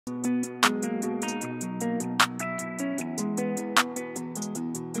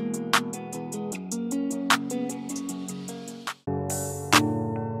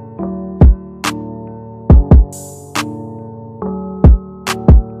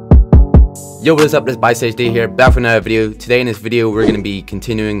Yo, what is up? This is ByStageD here, back for another video. Today in this video, we're going to be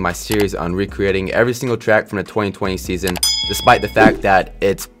continuing my series on recreating every single track from the 2020 season, despite the fact that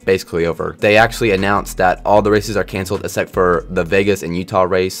it's basically over. They actually announced that all the races are canceled except for the Vegas and Utah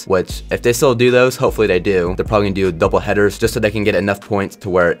race, which if they still do those, hopefully they do. They're probably going to do double headers just so they can get enough points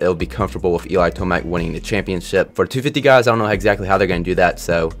to where it'll be comfortable with Eli Tomac winning the championship. For 250 guys, I don't know exactly how they're going to do that,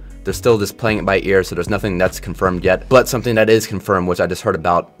 so they're still just playing it by ear, so there's nothing that's confirmed yet. But something that is confirmed, which I just heard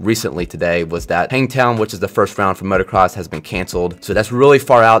about recently today, was that Hangtown, which is the first round for motocross, has been canceled. So that's really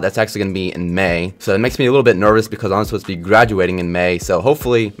far out. That's actually going to be in May. So it makes me a little bit nervous because I'm supposed to be graduating in May. So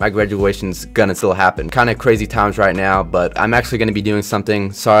hopefully my graduation's gonna still happen. Kind of crazy times right now, but I'm actually going to be doing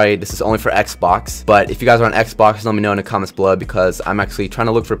something. Sorry, this is only for Xbox. But if you guys are on Xbox, let me know in the comments below, because I'm actually trying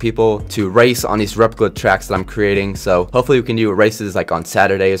to look for people to race on these replica tracks that I'm creating. So hopefully we can do races like on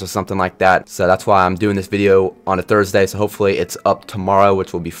Saturdays or something like that. So that's why I'm doing this video on a Thursday, so hopefully it's up tomorrow,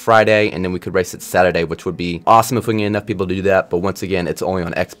 which will be Friday, and then we could race it Saturday, which would be awesome if we can get enough people to do that. But once again, it's only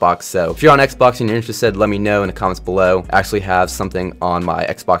on Xbox, so if you're on Xbox and you're interested, let me know in the comments below. I actually have something on my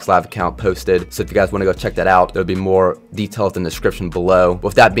Xbox Live account posted, so if you guys want to go check that out, there'll be more details in the description below.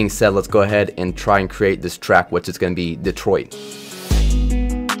 With that being said, let's go ahead and try and create this track, which is going to be Detroit.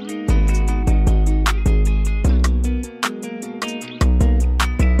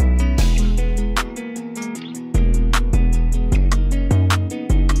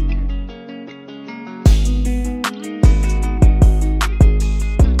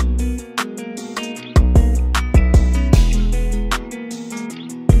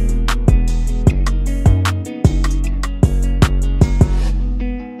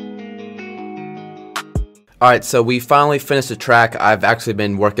 Alright, so we finally finished the track. I've actually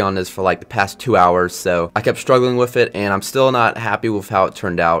been working on this for like the past 2 hours, so I kept struggling with it, and I'm still not happy with how it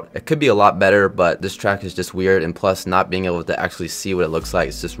turned out. It could be a lot better, but this track is just weird, and plus not being able to actually see what it looks like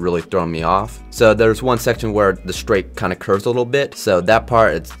is just really throwing me off. So there's one section where the straight kind of curves a little bit, so that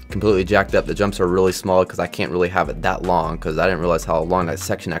part, it's completely jacked up. The jumps are really small because I can't really have it that long, because I didn't realize how long that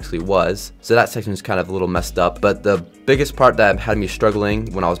section actually was. So that section is kind of a little messed up, but the biggest part that had me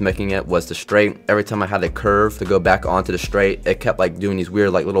struggling when I was making it was the straight. Every time I had a curve to go back onto the straight, it kept like doing these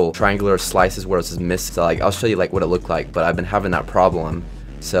weird like little triangular slices where it's just missed. So like I'll show you like what it looked like, but I've been having that problem.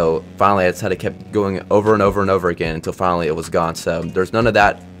 So finally I just had to keep going over and over and over again until finally it was gone. So there's none of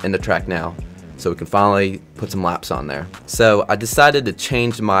that in the track now, so we can finally put some laps on there. So I decided to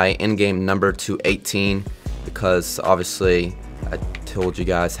change my in-game number to 18 because obviously I told you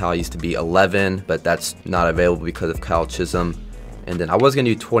guys how I used to be 11, but that's not available because of Kyle Chisholm. And then I was going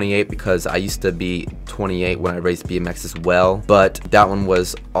to do 28 because I used to be 28 when I raced BMX as well, but that one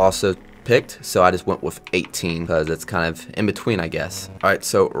was also picked, so I just went with 18 because it's kind of in between, I guess. Alright,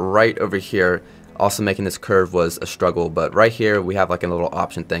 so right over here, also making this curve was a struggle, but right here we have like a little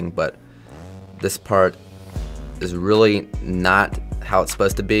option thing, but this part is really not how it's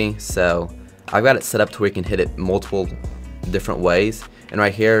supposed to be, so I've got it set up to where you can hit it multiple different ways. And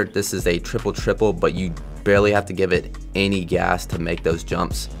right here, this is a triple, but you barely have to give it any gas to make those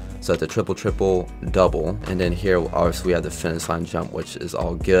jumps. So it's a triple, double. And then here, obviously, we have the finish line jump, which is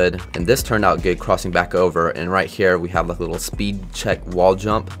all good. And this turned out good, crossing back over. And right here, we have like a little speed check wall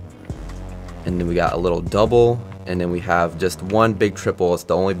jump. And then we got a little double. And then we have just one big triple. It's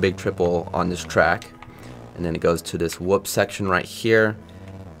the only big triple on this track. And then it goes to this whoop section right here.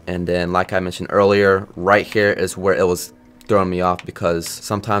 And then, like I mentioned earlier, right here is where it was throwing me off, because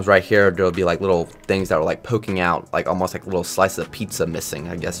sometimes right here there'll be like little things that were like poking out, like almost like little slices of pizza missing,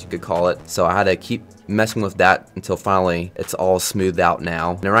 I guess you could call it. So I had to keep messing with that until finally it's all smoothed out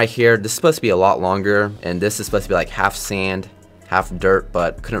now. And right here, this is supposed to be a lot longer, and this is supposed to be like half sand, half dirt,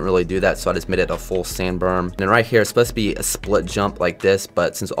 but couldn't really do that, so I just made it a full sand berm. And then right here, it's supposed to be a split jump like this,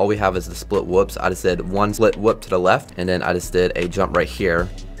 but since all we have is the split whoops, I just did one split whoop to the left, and then I just did a jump right here,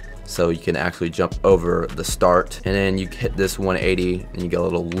 so you can actually jump over the start. And then you hit this 180 and you get a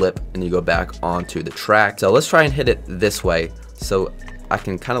little lip and you go back onto the track. So let's try and hit it this way, so I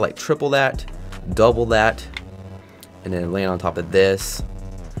can kind of like triple that, double that, and then land on top of this.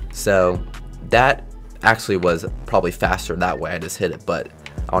 So that actually was probably faster that way. I just hit it, but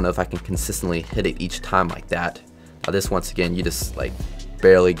I don't know if I can consistently hit it each time like that. This, once again, you just like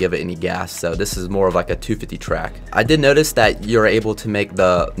barely give it any gas, so this is more of like a 250 track. I did notice that you're able to make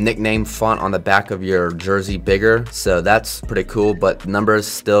the nickname font on the back of your jersey bigger, so that's pretty cool, but numbers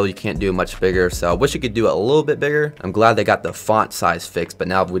still you can't do much bigger, so I wish you could do it a little bit bigger. I'm glad they got the font size fixed, but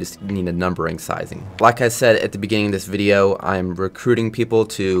now we just need a numbering sizing. Like I said at the beginning of this video, I'm recruiting people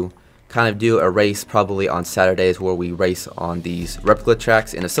to kind of do a race probably on Saturdays where we race on these replica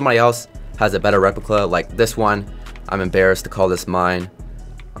tracks, and if somebody else has a better replica like this one, I'm embarrassed to call this mine.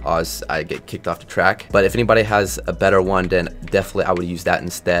 I get kicked off the track. But if anybody has a better one, then definitely I would use that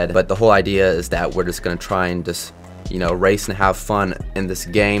instead. But the whole idea is that we're just gonna try and just, you know, race and have fun in this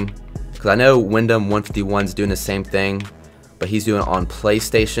game. Because I know Wyndham 151's doing the same thing, but he's doing it on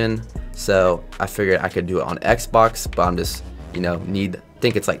PlayStation. So I figured I could do it on Xbox, but I'm just, you know, I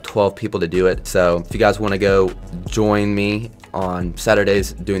think it's like 12 people to do it. So if you guys want to go join me on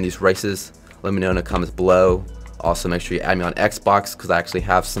Saturdays doing these races, let me know in the comments below. Also make sure you add me on Xbox, because I actually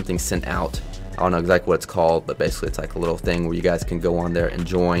have something sent out. I don't know exactly what it's called, but basically it's like a little thing where you guys can go on there and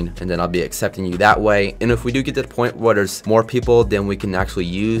join, and then I'll be accepting you that way. And if we do get to the point where there's more people than we can actually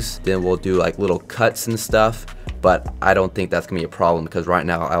use, then we'll do like little cuts and stuff. But I don't think that's gonna be a problem, because right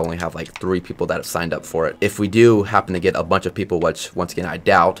now I only have like 3 people that have signed up for it. If we do happen to get a bunch of people, which once again I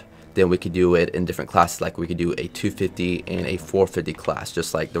doubt, then we could do it in different classes. Like we could do a 250 and a 450 class,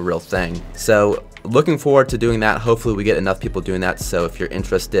 just like the real thing. So looking forward to doing that. Hopefully we get enough people doing that. So if you're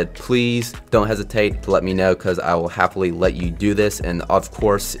interested, please don't hesitate to let me know, because I will happily let you do this. And of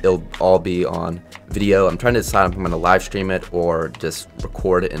course it'll all be on video. I'm trying to decide if I'm gonna live stream it or just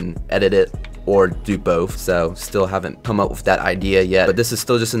record it and edit it, or do both. So still haven't come up with that idea yet, but this is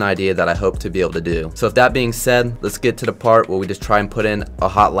still just an idea that I hope to be able to do. So with that being said, let's get to the part where we just try and put in a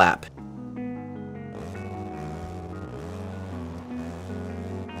hot lap.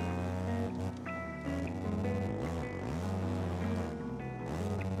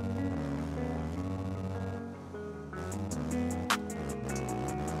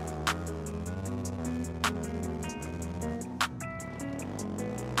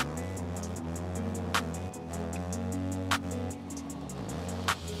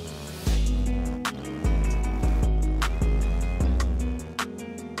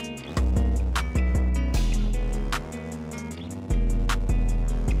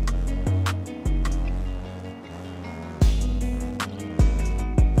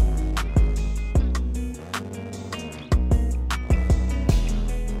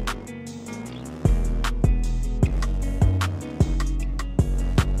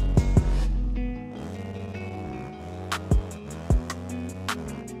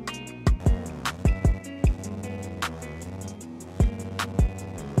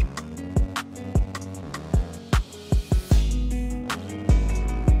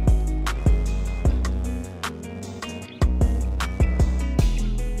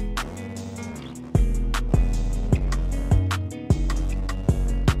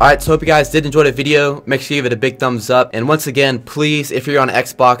 Alright, so hope you guys did enjoy the video. Make sure you give it a big thumbs up. And once again, please, if you're on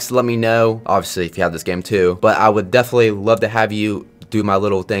Xbox, let me know. Obviously, if you have this game too. But I would definitely love to have you do my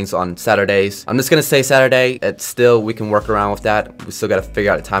little things on Saturdays. I'm just gonna say Saturday. It's still, we can work around with that. We still gotta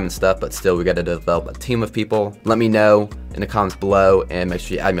figure out the time and stuff, but still we gotta develop a team of people. Let me know in the comments below, and make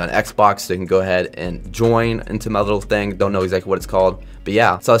sure you add me on Xbox so you can go ahead and join into my little thing. Don't know exactly what it's called, but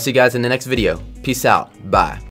yeah. So I'll see you guys in the next video. Peace out. Bye.